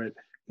link for it,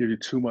 give you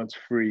 2 months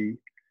free.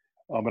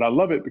 But I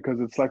love it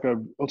because it's like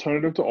an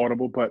alternative to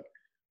Audible, but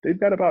they've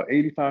got about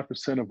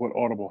 85% of what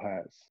Audible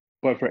has.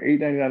 But for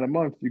 $8.99 a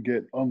month, you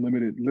get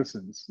unlimited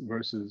listens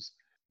versus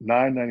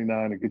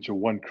 $9.99 to get your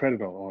 1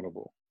 credit on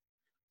Audible.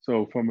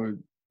 So from a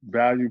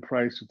value,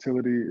 price,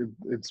 utility,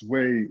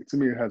 to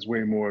me, it has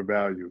way more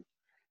value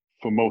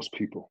for most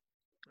people.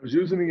 I was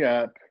using the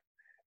app,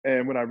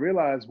 and what I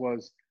realized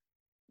was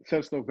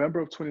since November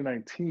of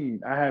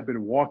 2019, I had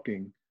been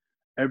walking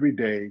every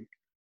day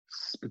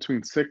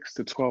between 6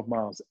 to 12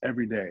 miles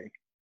every day,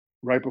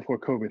 right before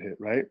COVID hit,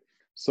 right?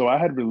 So I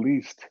had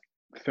released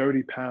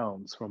 30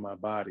 pounds from my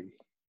body.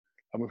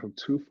 I went from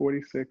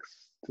 246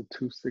 to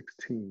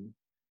 216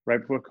 right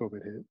before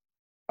COVID hit.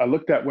 I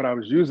looked at what I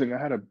was using.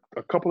 I had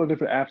a couple of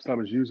different apps that I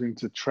was using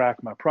to track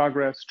my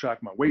progress,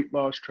 track my weight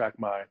loss, track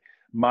my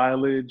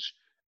mileage.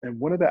 And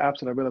one of the apps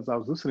that I realized I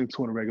was listening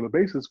to on a regular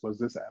basis was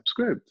this app,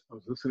 Scribd. I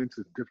was listening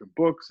to different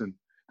books and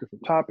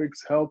different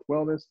topics, health,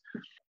 wellness.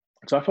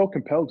 So I felt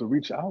compelled to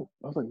reach out.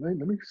 I was like, hey,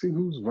 let me see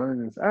who's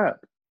running this app.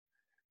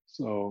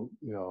 So,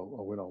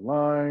 I went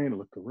online, I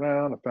looked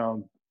around, I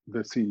found the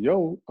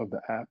CEO of the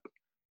app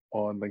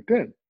on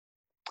LinkedIn.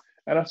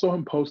 And I saw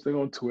him posting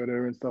on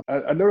Twitter and stuff.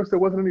 I noticed there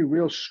wasn't any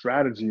real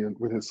strategy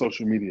with his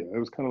social media. It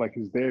was kind of like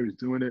he's there, he's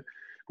doing it.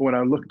 But when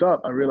I looked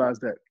up, I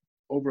realized that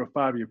over a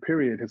 5-year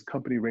period, his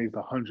company raised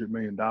 $100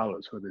 million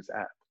for this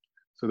app.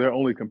 So their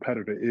only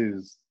competitor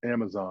is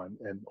Amazon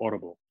and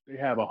Audible. They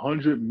have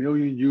 100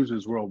 million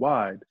users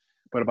worldwide,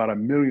 but about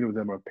 1 million of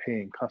them are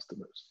paying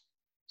customers.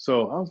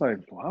 So I was like,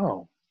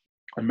 wow,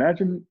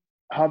 imagine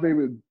how they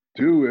would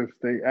do if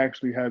they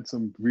actually had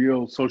some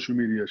real social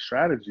media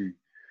strategy.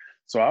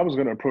 So I was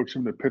going to approach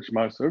him to pitch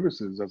my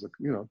services as to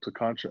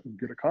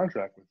get a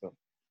contract with them.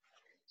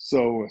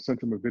 So I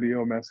sent him a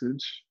video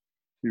message.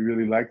 He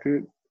really liked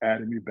it,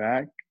 added me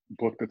back,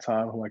 booked the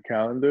time on my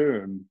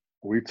calendar, and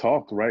we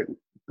talked right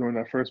during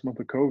that first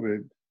month of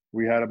COVID.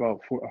 We had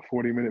about a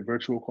 40-minute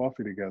virtual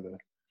coffee together.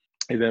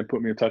 He then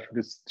put me in touch with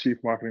his chief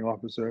marketing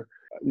officer.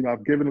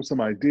 I've given him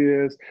some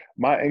ideas.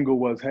 My angle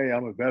was, hey,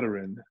 I'm a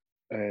veteran,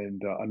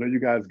 and I know you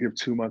guys give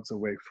 2 months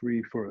away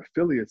free for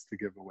affiliates to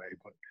give away,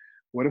 but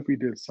what if we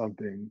did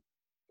something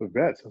for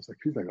vets. I was like,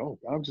 she's like, oh,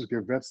 I'll just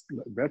give vets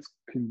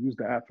can use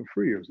the app for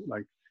free, or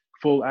like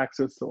full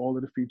access to all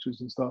of the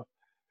features and stuff.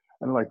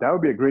 And I'm like, that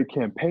would be a great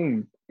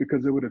campaign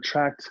because it would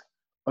attract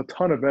a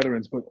ton of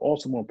veterans, but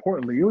also more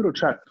importantly, it would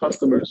attract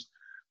customers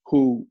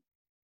who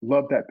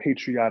love that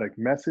patriotic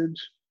message,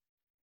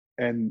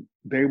 and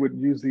they would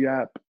use the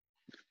app,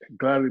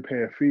 gladly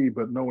pay a fee,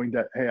 but knowing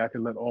that, hey, I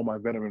can let all my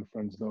veteran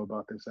friends know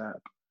about this app.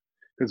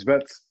 Because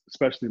vets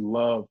especially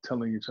love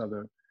telling each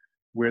other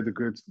where the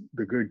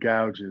good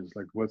gouge is,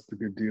 like what's the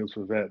good deals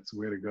for vets,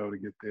 where to go to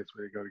get this,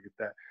 where to go to get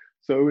that.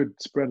 So it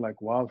would spread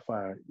like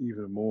wildfire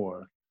even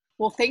more.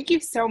 Well, thank you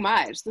so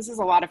much. This is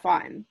a lot of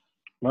fun.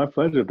 My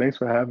pleasure. Thanks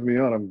for having me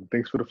on.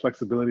 Thanks for the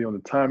flexibility on the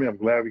timing. I'm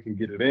glad we can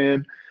get it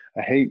in.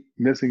 I hate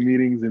missing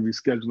meetings and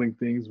rescheduling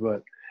things,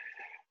 but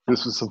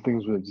this was some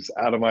things that were just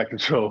out of my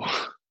control.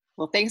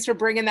 Well, thanks for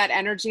bringing that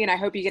energy, and I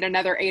hope you get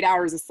another 8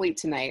 hours of sleep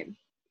tonight.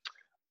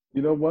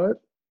 You know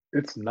what?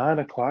 It's 9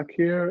 o'clock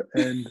here,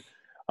 and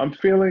I'm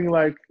feeling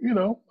like,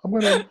 I'm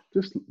going to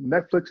just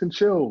Netflix and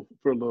chill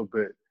for a little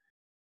bit.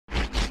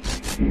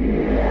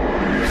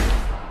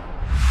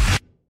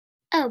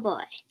 Oh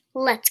boy,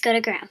 let's go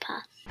to Grandpa.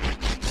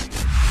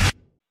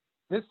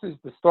 This is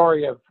the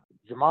story of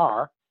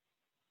Jamar,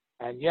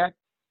 and yet,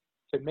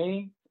 to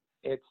me,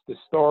 it's the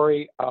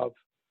story of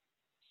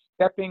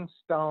stepping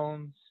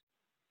stones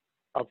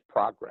of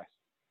progress,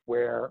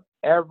 where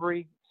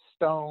every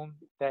stone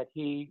that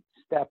he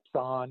steps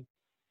on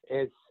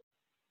is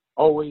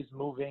always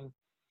moving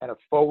in a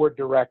forward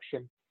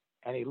direction,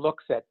 and he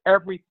looks at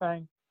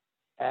everything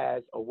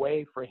as a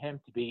way for him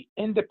to be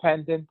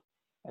independent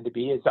and to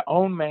be his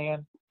own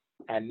man,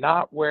 and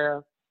not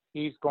where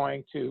he's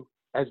going to,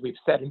 as we've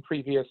said in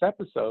previous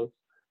episodes,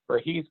 where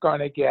he's going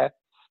to get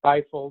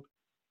stifled,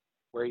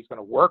 where he's going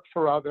to work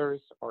for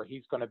others, or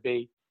he's going to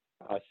be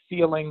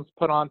ceilings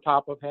put on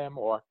top of him,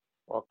 or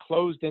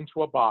closed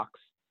into a box.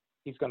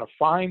 He's going to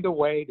find a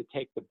way to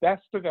take the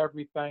best of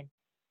everything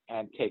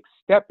and take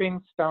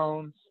stepping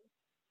stones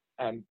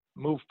and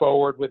move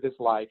forward with his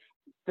life.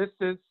 This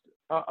is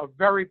a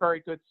very,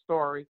 very good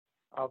story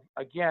of,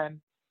 again,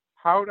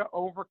 how to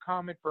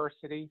overcome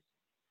adversity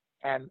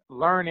and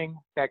learning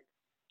that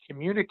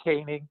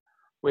communicating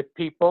with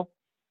people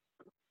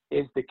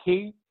is the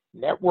key,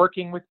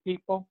 networking with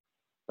people,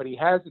 but he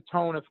has a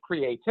tone of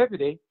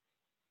creativity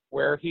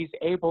where he's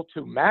able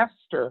to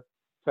master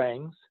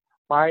things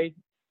by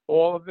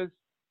all of his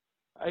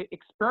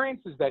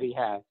experiences that he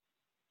has.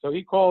 So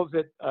he calls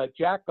it a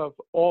jack of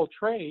all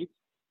trades,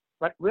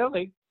 but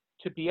really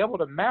to be able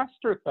to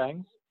master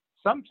things,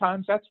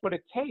 sometimes that's what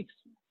it takes,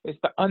 is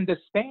to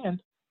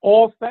understand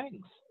all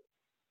things.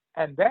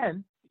 And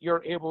then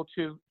you're able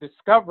to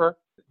discover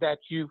that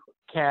you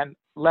can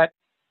let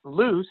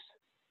loose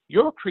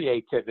your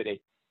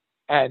creativity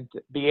and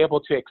be able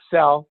to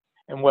excel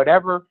in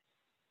wherever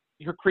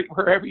your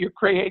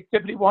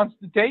creativity wants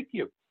to take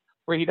you,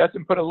 where he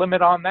doesn't put a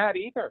limit on that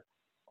either,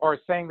 or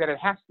saying that it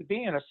has to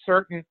be in a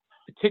certain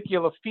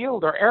particular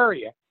field or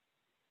area.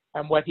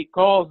 And what he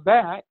calls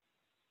that,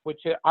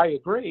 which I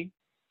agree,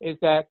 is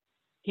that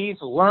he's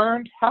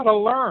learned how to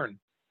learn.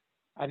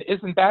 And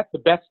isn't that the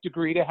best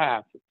degree to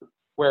have,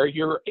 where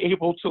you're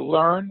able to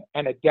learn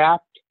and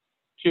adapt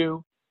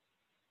to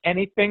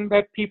anything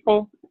that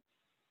people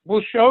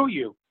will show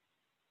you,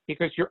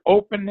 because you're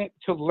open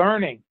to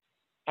learning,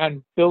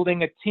 and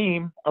building a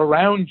team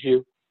around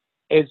you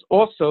is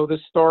also the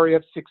story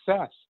of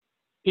success.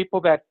 People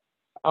that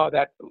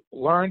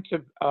learn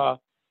to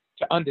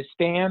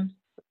understand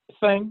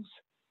things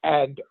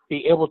and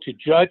be able to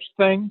judge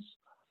things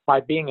by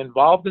being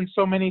involved in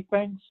so many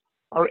things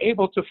are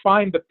able to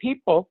find the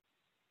people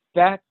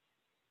that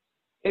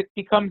it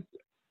becomes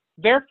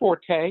their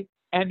forte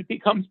and it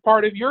becomes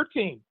part of your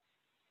team.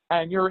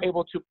 And you're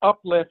able to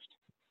uplift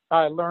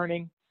by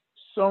learning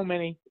so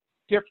many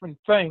different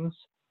things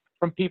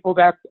from people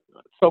that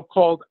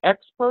so-called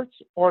experts,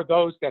 or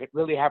those that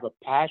really have a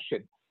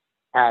passion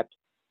at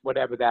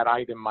whatever that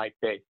item might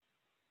be.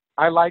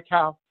 I like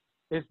how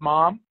his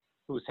mom,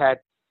 who's had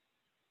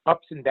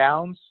ups and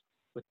downs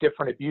with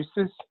different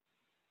abuses,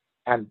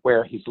 and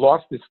where he's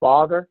lost his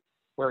father,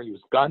 where he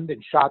was gunned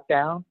and shot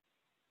down,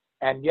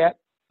 and yet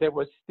there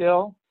was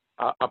still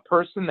a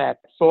person that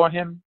saw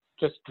him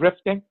just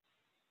drifting,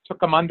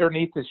 took him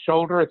underneath his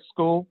shoulder at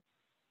school,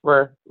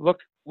 where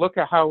look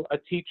at how a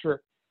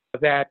teacher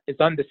that is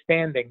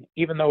understanding,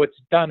 even though it's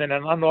done in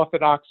an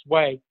unorthodox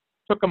way,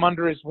 took him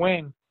under his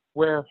wing,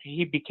 where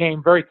he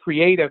became very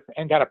creative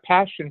and got a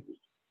passion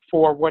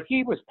for what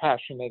he was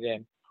passionate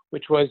in,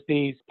 which was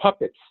these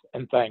puppets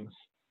and things.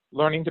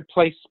 Learning to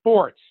play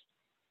sports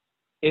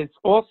is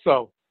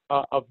also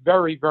a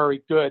very,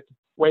 very good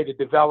way to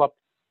develop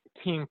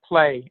team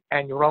play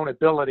and your own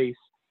abilities,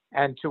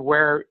 and to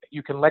where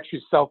you can let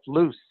yourself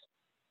loose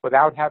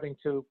without having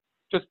to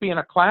just be in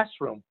a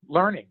classroom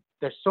learning.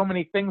 There's so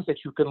many things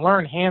that you can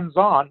learn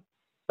hands-on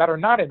that are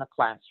not in a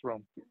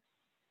classroom.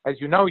 As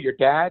you know, your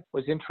dad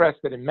was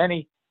interested in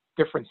many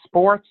different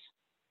sports,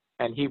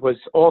 and he was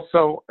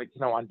also,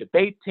 on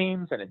debate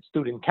teams and in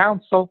student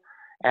council,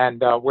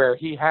 and where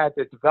he had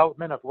the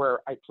development of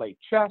where I played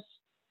chess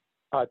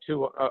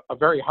to a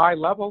very high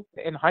level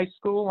in high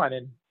school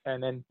and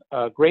in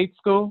grade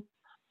school.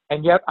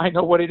 And yet I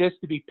know what it is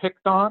to be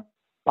picked on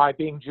by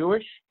being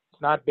Jewish.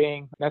 It's not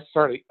being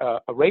necessarily a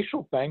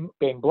racial thing,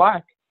 being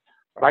black,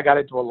 but I got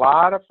into a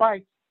lot of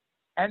fights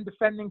and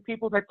defending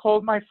people that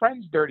called my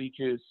friends dirty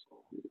Jews.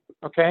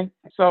 Okay?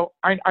 So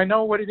I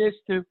know what it is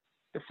to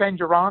defend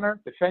your honor,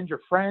 defend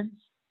your friends,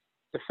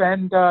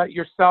 defend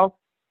yourself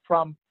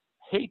from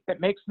hate that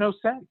makes no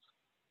sense.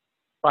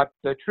 But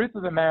the truth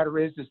of the matter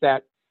is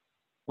that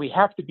we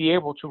have to be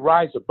able to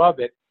rise above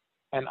it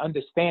and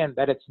understand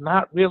that it's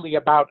not really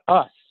about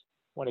us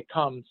when it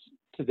comes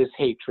to this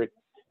hatred.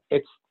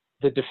 It's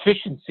the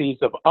deficiencies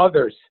of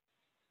others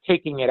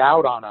taking it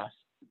out on us.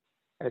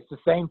 And it's the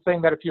same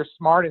thing that if you're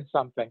smart in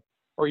something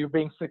or you're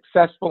being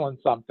successful in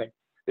something,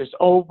 there's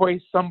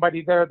always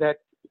somebody there that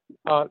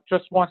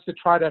just wants to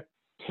try to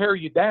tear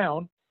you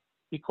down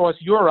because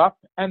you're up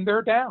and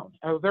they're down,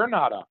 or they're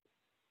not up.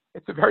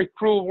 It's a very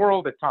cruel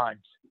world at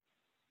times.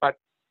 But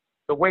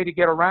the way to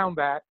get around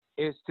that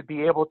is to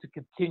be able to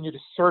continue to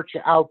search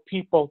out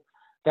people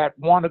that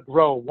want to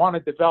grow, want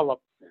to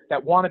develop,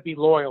 that want to be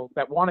loyal,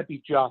 that want to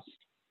be just,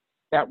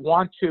 that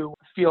want to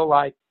feel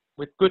like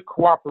with good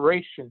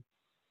cooperation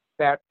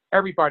that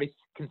everybody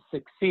can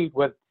succeed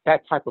with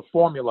that type of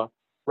formula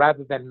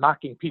rather than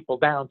knocking people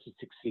down to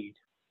succeed.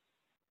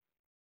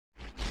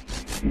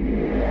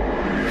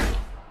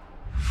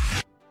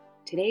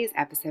 Today's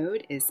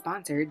episode is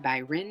sponsored by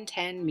Rin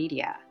 10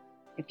 Media.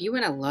 If you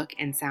want to look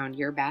and sound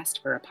your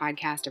best for a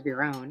podcast of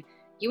your own,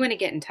 you want to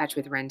get in touch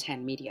with Rin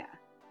 10 Media.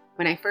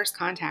 When I first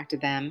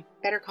contacted them,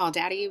 Better Call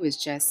Daddy was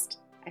just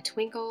a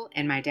twinkle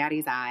in my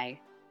daddy's eye.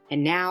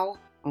 And now,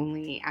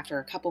 only after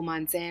a couple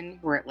months in,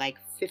 we're at like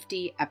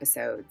 50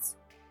 episodes.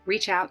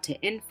 Reach out to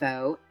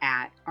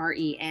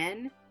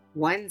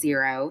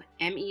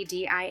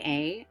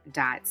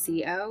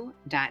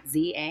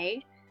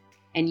info@ren10media.co.za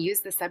and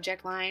use the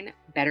subject line,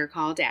 Better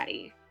Call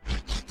Daddy.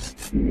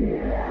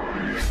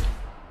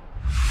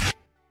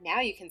 Now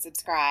you can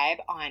subscribe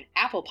on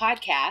Apple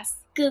Podcasts,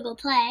 Google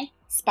Play,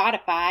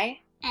 Spotify,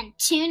 and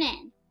tune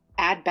in.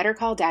 Add Better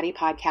Call Daddy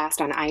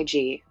podcast on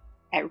IG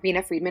at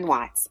Rena Friedman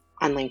Watts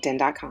on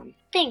LinkedIn.com.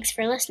 Thanks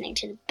for listening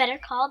to the Better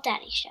Call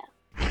Daddy Show.